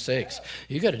 My goodness sakes.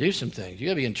 You've got to do some things. You've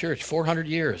got to be in church 400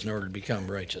 years in order to become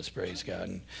righteous, praise God.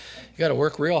 And you got to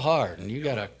work real hard, and you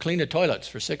got to clean the toilets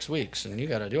for 6 weeks, and you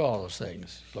got to do all those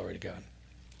things. Glory to God.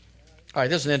 All right,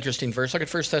 this is an interesting verse. Look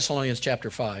at 1 Thessalonians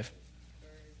chapter 5.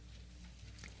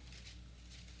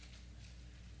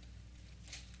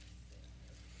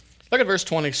 Look at verse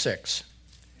 26.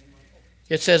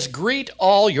 It says, greet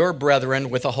all your brethren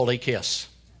with a holy kiss.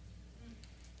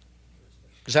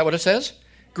 Is that what it says?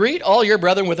 Greet all your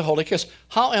brethren with a holy kiss.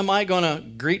 How am I going to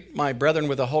greet my brethren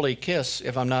with a holy kiss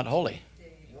if I'm not holy?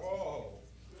 Whoa.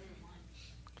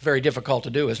 Very difficult to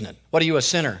do, isn't it? What are you, a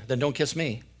sinner? Then don't kiss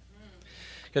me.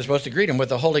 You're supposed to greet him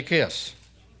with a holy kiss.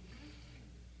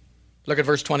 Look at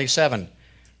verse 27.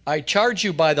 I charge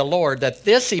you by the Lord that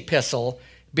this epistle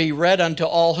be read unto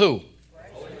all who?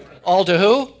 All to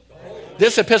who?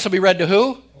 This epistle be read to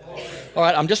who? All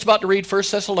right, I'm just about to read 1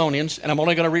 Thessalonians, and I'm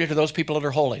only going to read it to those people that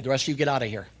are holy. The rest of you get out of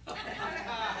here.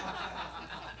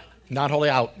 Not holy,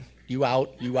 out. You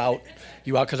out, you out,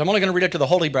 you out, because I'm only going to read it to the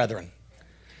holy brethren.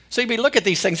 See, we look at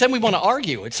these things, then we want to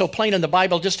argue. It's so plain in the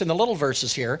Bible, just in the little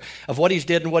verses here, of what he's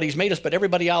did and what he's made us, but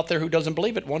everybody out there who doesn't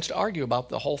believe it wants to argue about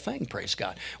the whole thing, praise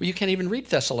God. Well, you can't even read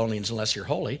Thessalonians unless you're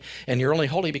holy, and you're only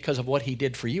holy because of what he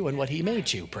did for you and what he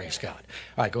made you, praise God.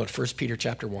 All right, go to 1 Peter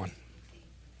chapter 1.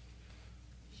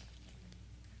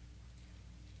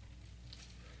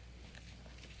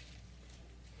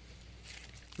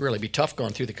 Really be tough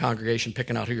going through the congregation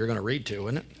picking out who you're going to read to,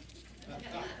 isn't it?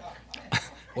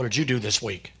 What did you do this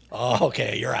week? Oh,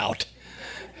 okay, you're out.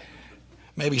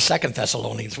 Maybe 2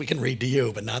 Thessalonians we can read to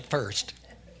you, but not 1st.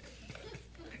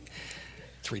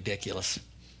 It's ridiculous.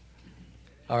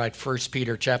 All right, 1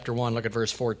 Peter chapter 1, look at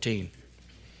verse 14.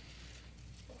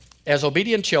 As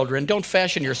obedient children, don't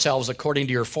fashion yourselves according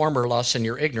to your former lusts and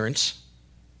your ignorance,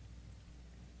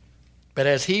 but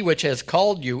as he which has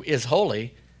called you is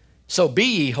holy, so be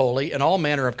ye holy in all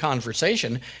manner of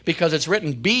conversation, because it's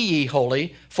written, be ye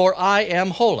holy, for I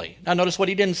am holy. Now notice what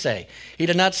he didn't say. He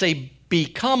did not say,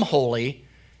 become holy,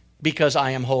 because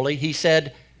I am holy. He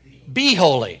said, be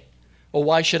holy. Well,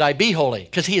 why should I be holy?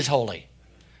 Because he is holy.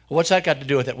 Well, what's that got to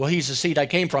do with it? Well, he's the seed I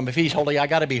came from. If he's holy, I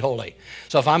got to be holy.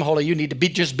 So if I'm holy, you need to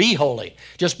just be holy.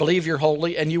 Just believe you're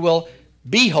holy, and you will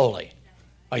be holy.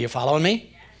 Are you following me?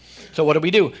 So what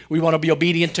do? We want to be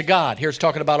obedient to God. Here's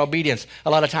talking about obedience. A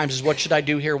lot of times is what should I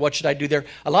do here? What should I do there?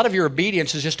 A lot of your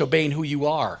obedience is just obeying who you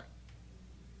are.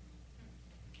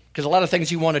 Because a lot of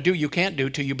things you want to do, you can't do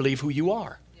till you believe who you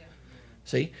are. Yeah.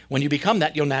 See? When you become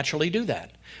that, you'll naturally do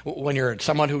that. When you're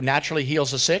someone who naturally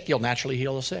heals the sick, you'll naturally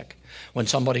heal the sick. When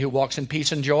somebody who walks in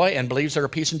peace and joy and believes they're a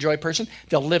peace and joy person,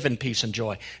 they'll live in peace and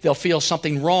joy. They'll feel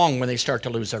something wrong when they start to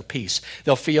lose their peace.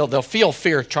 They'll feel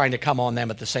fear trying to come on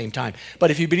them at the same time. But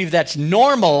if you believe that's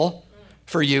normal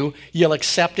for you, you'll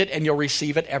accept it and you'll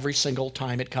receive it every single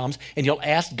time it comes, and you'll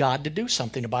ask God to do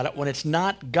something about it when it's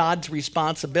not God's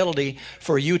responsibility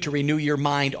for you to renew your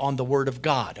mind on the Word of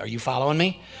God. Are you following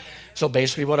me? So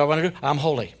basically what I want to do, I'm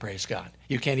holy, praise God.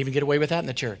 You can't even get away with that in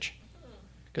the church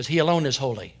because he alone is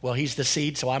holy. Well, he's the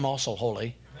seed, so I'm also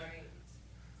holy. Right.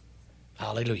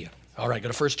 Hallelujah. All right,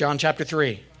 go to 1 John chapter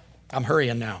 3. I'm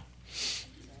hurrying now.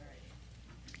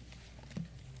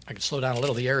 I can slow down a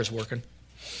little. The air is working.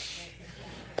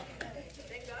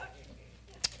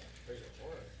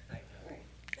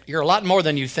 You're a lot more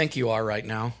than you think you are right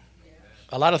now.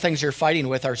 A lot of things you're fighting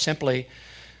with are simply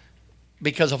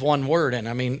because of one word, and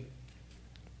I mean,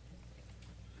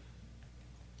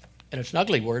 and it's an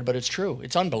ugly word, but it's true.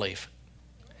 It's unbelief.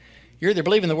 You're either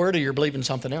believing the word or you're believing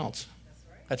something else.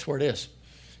 That's where it is.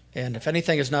 And if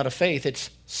anything is not of faith, it's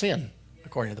sin,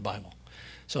 according to the Bible.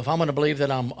 So if I'm going to believe that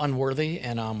I'm unworthy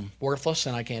and I'm worthless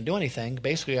and I can't do anything,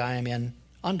 basically I am in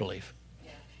unbelief.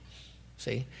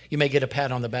 See? You may get a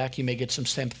pat on the back. You may get some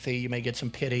sympathy. You may get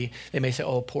some pity. They may say,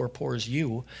 oh, poor is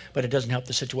you. But it doesn't help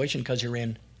the situation because you're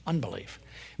in unbelief.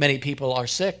 Many people are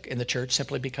sick in the church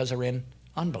simply because they're in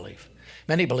unbelief.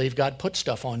 Many believe God put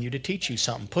stuff on you to teach you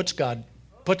something. God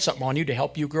puts something on you to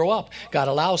help you grow up. God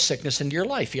allows sickness into your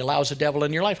life. He allows the devil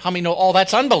in your life. How many know all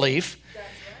that's unbelief?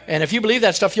 And if you believe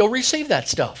that stuff, you'll receive that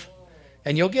stuff.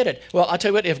 And you'll get it. Well, I'll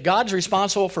tell you what, if God's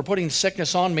responsible for putting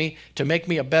sickness on me to make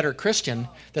me a better Christian,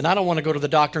 then I don't want to go to the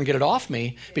doctor and get it off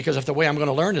me, because if the way I'm going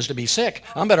to learn is to be sick,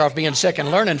 I'm better off being sick and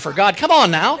learning for God. Come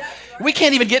on now. We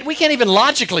can't even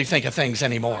logically think of things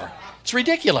anymore. It's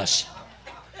ridiculous.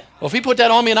 Well, if he put that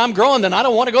on me and I'm growing, then I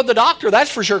don't want to go to the doctor, that's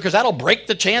for sure, because that'll break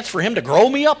the chance for him to grow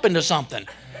me up into something.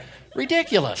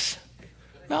 Ridiculous.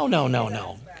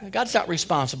 No. God's not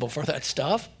responsible for that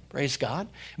stuff. Praise God.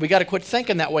 We got to quit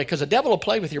thinking that way, because the devil will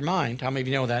play with your mind. How many of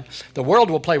you know that? The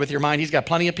world will play with your mind. He's got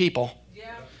plenty of people.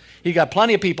 You got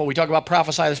plenty of people, we talk about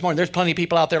prophesy this morning, there's plenty of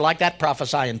people out there like that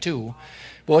prophesying too.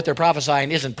 But what they're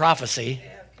prophesying isn't prophecy.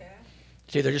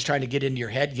 See, they're just trying to get into your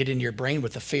head, get into your brain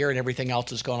with the fear and everything else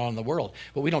that's going on in the world.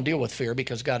 But we don't deal with fear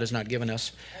because God has not given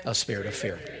us a spirit of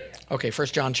fear. Okay, 1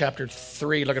 John chapter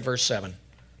 3, look at verse 7.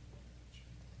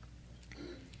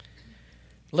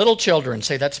 Little children,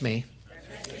 say that's me.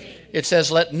 It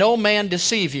says, let no man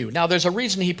deceive you. Now, there's a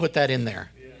reason he put that in there.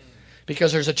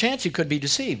 Because there's a chance you could be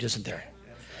deceived, isn't there?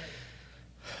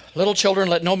 Little children,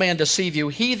 let no man deceive you.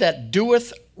 He that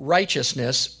doeth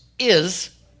righteousness is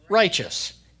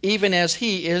righteous, even as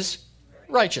he is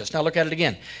righteous. Now look at it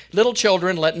again. Little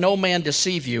children, let no man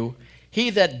deceive you. He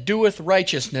that doeth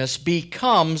righteousness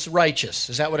becomes righteous.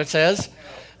 Is that what it says?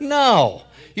 No.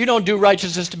 You don't do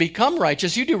righteousness to become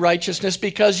righteous. You do righteousness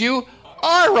because you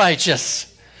are righteous.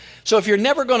 So if you're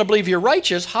never going to believe you're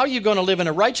righteous, how are you going to live in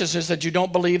a righteousness that you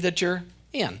don't believe that you're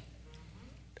in?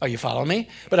 Are you following me?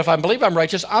 But if I believe I'm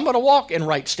righteous, I'm going to walk in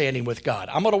right standing with God.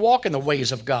 I'm going to walk in the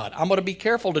ways of God. I'm going to be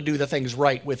careful to do the things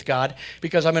right with God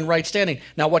because I'm in right standing.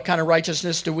 Now, what kind of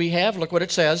righteousness do we have? Look what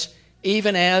it says.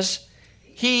 Even as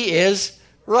he is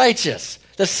righteous.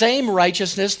 The same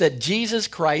righteousness that Jesus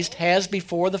Christ has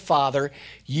before the Father,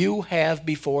 you have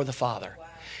before the Father.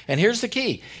 And here's the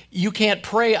key. You can't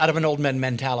pray out of an old man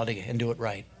mentality and do it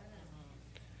right.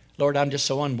 Lord, I'm just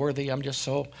so unworthy. I'm just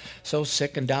so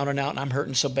sick and down and out, and I'm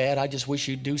hurting so bad. I just wish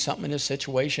you'd do something in this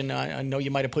situation. I know you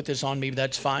might have put this on me, but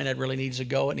that's fine. It really needs to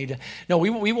go. No,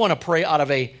 we want to pray out of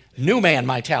a new man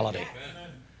mentality.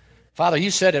 Father,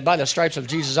 you said it, by the stripes of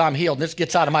Jesus, I'm healed. And this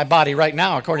gets out of my body right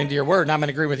now, according to your word, and I'm in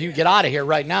agreement with you. Get out of here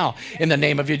right now in the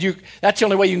name of you. That's the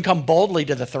only way you can come boldly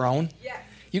to the throne. Yes.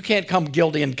 You can't come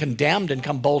guilty and condemned and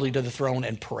come boldly to the throne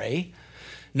and pray.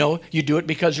 No, you do it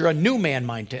because you're a new man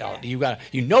mentality.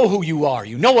 You know who you are.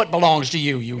 You know what belongs to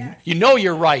you. You know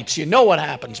your rights. You know what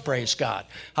happens, praise God.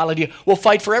 Hallelujah. We'll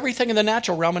fight for everything in the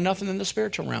natural realm and nothing in the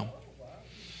spiritual realm.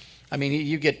 I mean,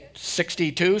 you get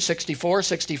 62, 64,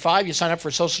 65, you sign up for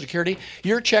Social Security,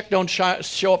 your check don't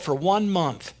show up for 1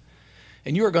 month,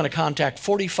 and you are going to contact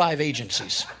 45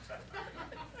 agencies.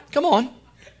 Come on.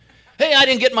 Hey, I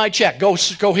didn't get my check. Go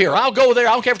here. I'll go there.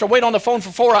 I don't care if I have to wait on the phone for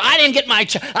 4 hours. I didn't get my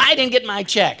check. I didn't get my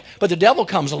check. But the devil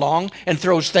comes along and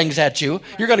throws things at you.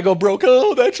 You're going to go broke.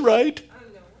 Oh, that's right.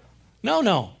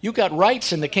 No. You got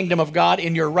rights in the kingdom of God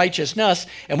in your righteousness,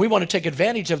 and we want to take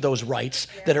advantage of those rights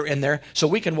that are in there so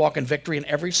we can walk in victory in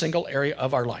every single area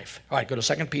of our life. All right, go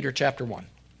to 2 Peter chapter 1.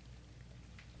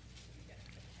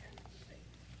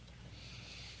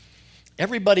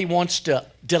 Everybody wants to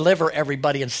deliver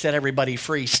everybody and set everybody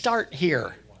free. Start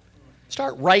here.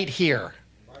 Start right here.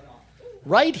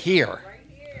 Right here.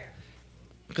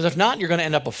 Because if not, you're going to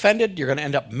end up offended, you're going to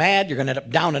end up mad, you're going to end up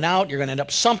down and out, you're going to end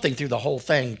up something through the whole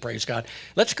thing, praise God.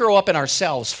 Let's grow up in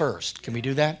ourselves first. Can we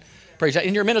do that? Praise God.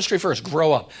 In your ministry first,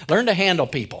 grow up. Learn to handle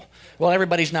people. Well,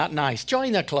 everybody's not nice.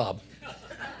 Join the club.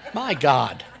 My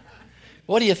God.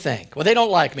 What do you think? Well, they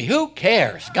don't like me. Who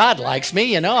cares? God likes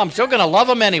me, I'm still going to love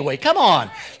them anyway. Come on.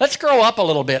 Let's grow up a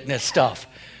little bit in this stuff.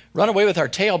 Run away with our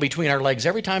tail between our legs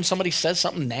every time somebody says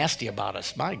something nasty about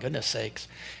us. My goodness sakes.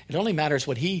 It only matters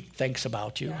what he thinks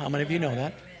about you. How many of you know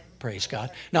that? Praise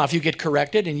God. Now, if you get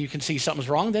corrected and you can see something's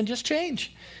wrong, then just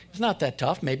change. It's not that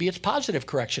tough. Maybe it's positive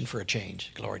correction for a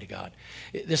change. Glory to God.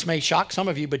 This may shock some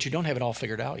of you, but you don't have it all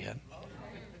figured out yet.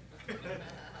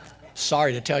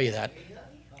 Sorry to tell you that.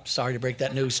 Sorry to break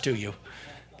that news to you.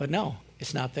 But no.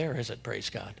 It's not there, is it?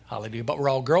 Praise God. Hallelujah. But we're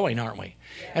all growing, aren't we?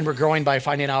 And we're growing by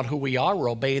finding out who we are.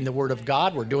 We're obeying the word of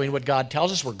God. We're doing what God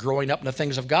tells us. We're growing up in the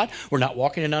things of God. We're not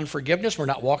walking in unforgiveness. We're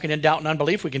not walking in doubt and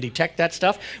unbelief. We can detect that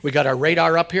stuff. We got our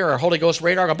radar up here, our Holy Ghost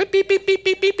radar. Go beep, beep, beep, beep,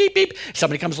 beep, beep, beep, beep.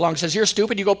 Somebody comes along and says, you're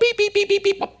stupid. You go beep, beep, beep, beep,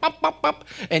 beep, bop, bop, bop, bop.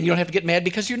 And you don't have to get mad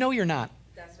because you know you're not.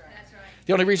 That's right. That's right.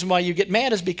 The only reason why you get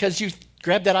mad is because you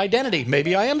grab that identity.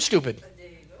 Maybe I am stupid.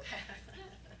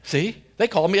 See? They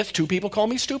call me, two people call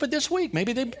me stupid this week.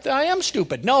 Maybe I am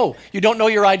stupid. No, you don't know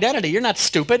your identity. You're not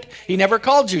stupid. He never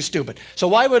called you stupid. So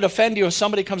why would it offend you if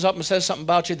somebody comes up and says something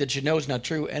about you that you know is not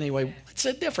true anyway? What's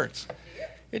the difference?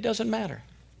 It doesn't matter.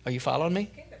 Are you following me?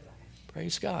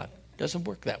 Praise God. It doesn't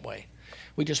work that way.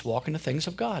 We just walk in the things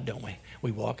of God, don't we?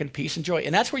 We walk in peace and joy.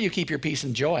 And that's where you keep your peace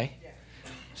and joy.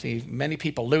 See, many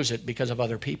people lose it because of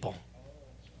other people.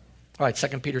 All right,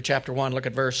 2 Peter chapter 1, look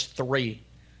at verse 3.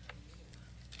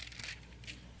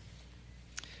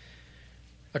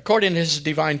 According to his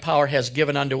divine power has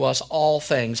given unto us all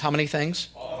things. How many things?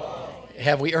 All.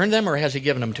 Have we earned them or has he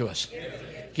given them to us?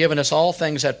 Given us all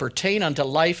things that pertain unto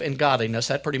life and godliness.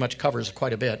 That pretty much covers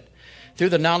quite a bit. Through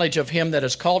the knowledge of him that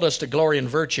has called us to glory and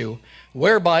virtue,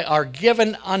 whereby are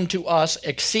given unto us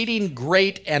exceeding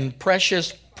great and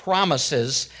precious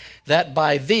promises, that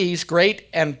by these great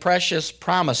and precious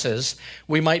promises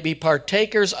we might be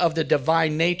partakers of the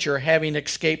divine nature, having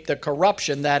escaped the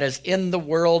corruption that is in the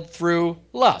world through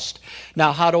lust.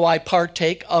 Now, how do I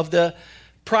partake of the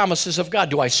promises of God?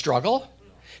 Do I struggle?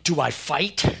 Do I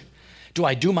fight? Do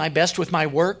I do my best with my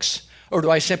works? Or do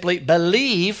I simply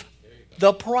believe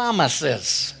the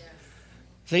promises?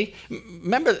 See,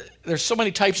 remember, there's so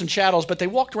many types and shadows, but they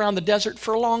walked around the desert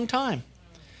for a long time.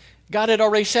 God had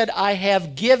already said, I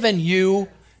have given you.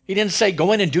 He didn't say,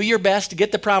 go in and do your best to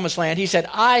get the promised land. He said,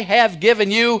 I have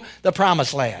given you the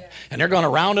promised land. And they're going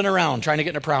around and around trying to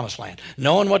get in the promised land,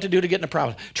 knowing what to do to get in the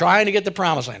promised land, trying to get the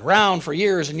promised land, round for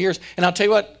years and years. And I'll tell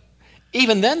you what,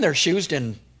 even then their shoes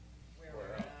didn't.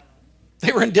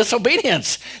 They were in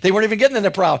disobedience. They weren't even getting in the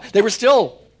promise. They were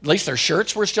still, at least their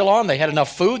shirts were still on. They had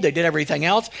enough food. They did everything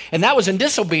else. And that was in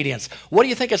disobedience. What do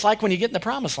you think it's like when you get in the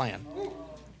promised land?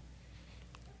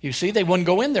 You see, they wouldn't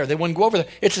go in there. They wouldn't go over there.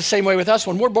 It's the same way with us.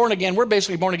 When we're born again, we're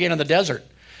basically born again in the desert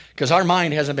because our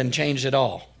mind hasn't been changed at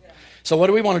all. So what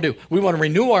do we want to do? We want to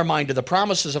renew our mind to the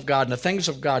promises of God and the things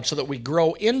of God so that we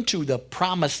grow into the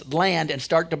promised land and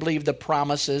start to believe the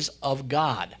promises of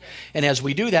God. And as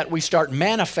we do that, we start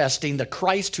manifesting the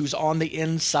Christ who's on the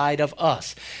inside of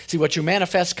us. See, what you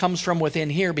manifest comes from within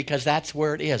here because that's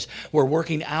where it is. We're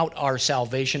working out our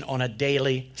salvation on a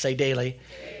daily, say daily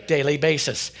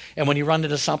basis. And when you run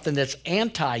into something that's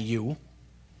anti-you,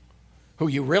 who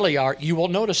you really are, you will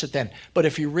notice it then. But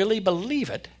if you really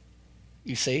believe it,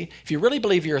 you see, if you really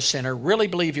believe you're a sinner, really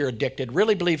believe you're addicted,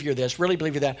 really believe you're this, really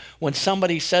believe you're that, when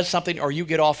somebody says something or you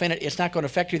get off in it, it's not going to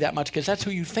affect you that much because that's who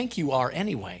you think you are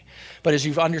anyway. But as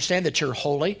you understand that you're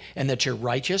holy and that you're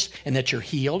righteous and that you're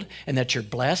healed and that you're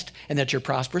blessed and that you're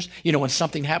prosperous, you know, when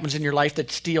something happens in your life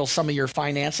that steals some of your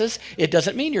finances, it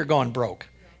doesn't mean you're going broke.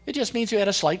 It just means you had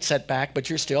a slight setback, but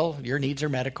your needs are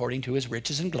met according to his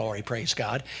riches and glory, praise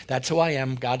God. That's who I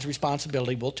am, God's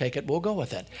responsibility. We'll take it, we'll go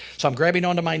with it. So I'm grabbing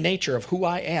onto my nature of who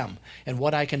I am and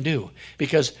what I can do.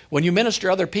 Because when you minister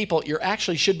to other people, you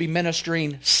actually should be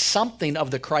ministering something of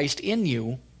the Christ in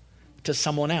you to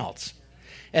someone else.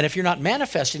 And if you're not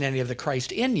manifesting any of the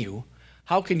Christ in you,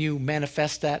 how can you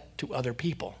manifest that to other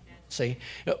people? See,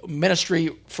 ministry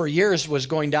for years was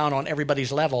going down on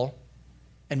everybody's level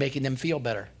and making them feel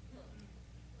better.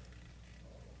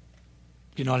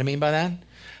 You know what I mean by that?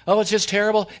 Oh, it's just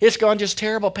terrible. It's gone just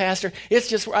terrible, Pastor.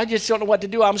 I just don't know what to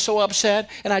do. I'm so upset.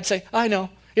 And I'd say, I know.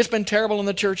 It's been terrible in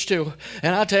the church too.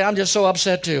 And I'll tell you, I'm just so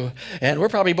upset too. And we're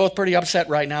probably both pretty upset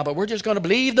right now, but we're just going to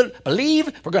believe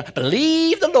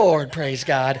the Lord, praise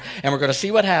God. And we're going to see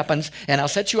what happens. And I'll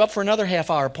set you up for another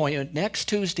half-hour appointment. Next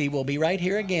Tuesday, we'll be right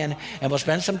here again, and we'll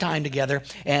spend some time together.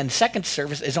 And second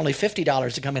service is only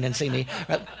 $50 to come in and see me.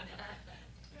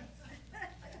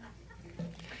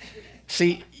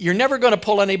 See, you're never going to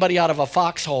pull anybody out of a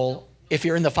foxhole if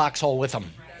you're in the foxhole with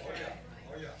them.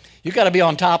 You've got to be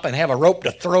on top and have a rope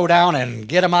to throw down and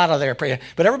get them out of there.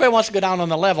 But everybody wants to go down on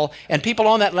the level, and people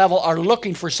on that level are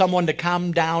looking for someone to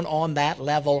come down on that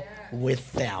level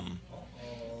with them.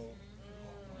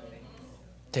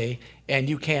 See? And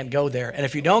you can't go there. And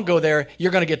if you don't go there,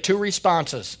 you're going to get two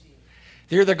responses.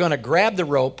 They're either going to grab the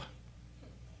rope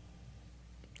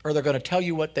or they're going to tell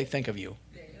you what they think of you.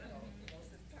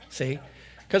 See?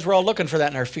 Because we're all looking for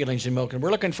that in our feelings and milk. And we're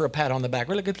looking for a pat on the back.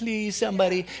 We're looking, please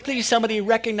somebody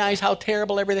recognize how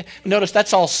terrible everything. Notice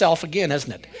that's all self again,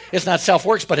 isn't it? It's not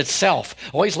self-works, but it's self.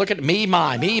 Always look at me,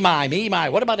 my.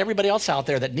 What about everybody else out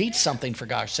there that needs something, for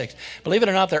gosh sakes? Believe it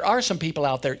or not, there are some people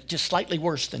out there just slightly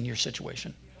worse than your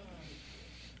situation.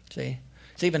 See?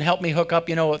 It's even helped me hook up,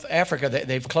 with Africa.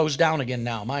 They've closed down again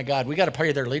now. My God, we got to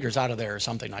pray their leaders out of there or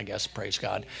something, I guess, praise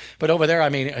God. But over there,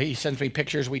 he sends me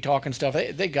pictures, we talk and stuff.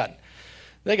 They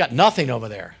got nothing over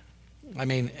there.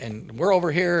 And we're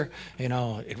over here,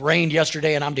 it rained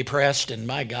yesterday and I'm depressed, and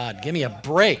my God, give me a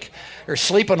break. They're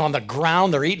sleeping on the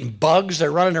ground, they're eating bugs,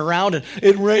 they're running around, and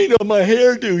it rained on my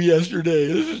hairdo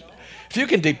yesterday. If you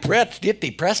can get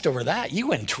depressed over that,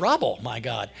 you in trouble, my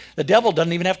God. The devil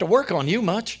doesn't even have to work on you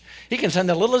much. He can send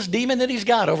the littlest demon that he's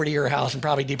got over to your house and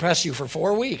probably depress you for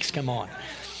 4 weeks. Come on,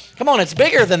 it's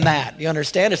bigger than that. You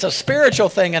understand? It's a spiritual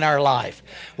thing in our life.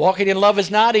 Walking in love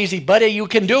is not easy, but you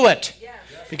can do it.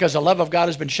 Because the love of God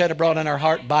has been shed abroad in our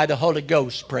heart by the Holy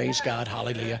Ghost. Praise God.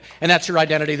 Hallelujah. And that's your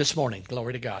identity this morning.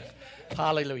 Glory to God.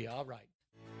 Hallelujah. All right.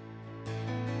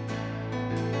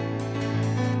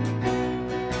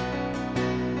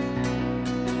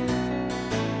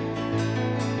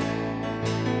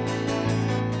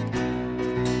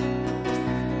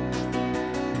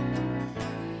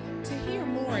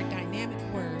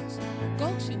 Go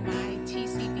to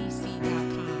mytcvc.com.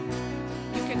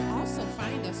 You can also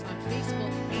find us on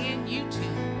Facebook and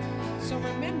YouTube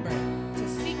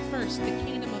first the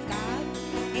kingdom of God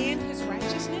and his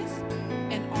righteousness,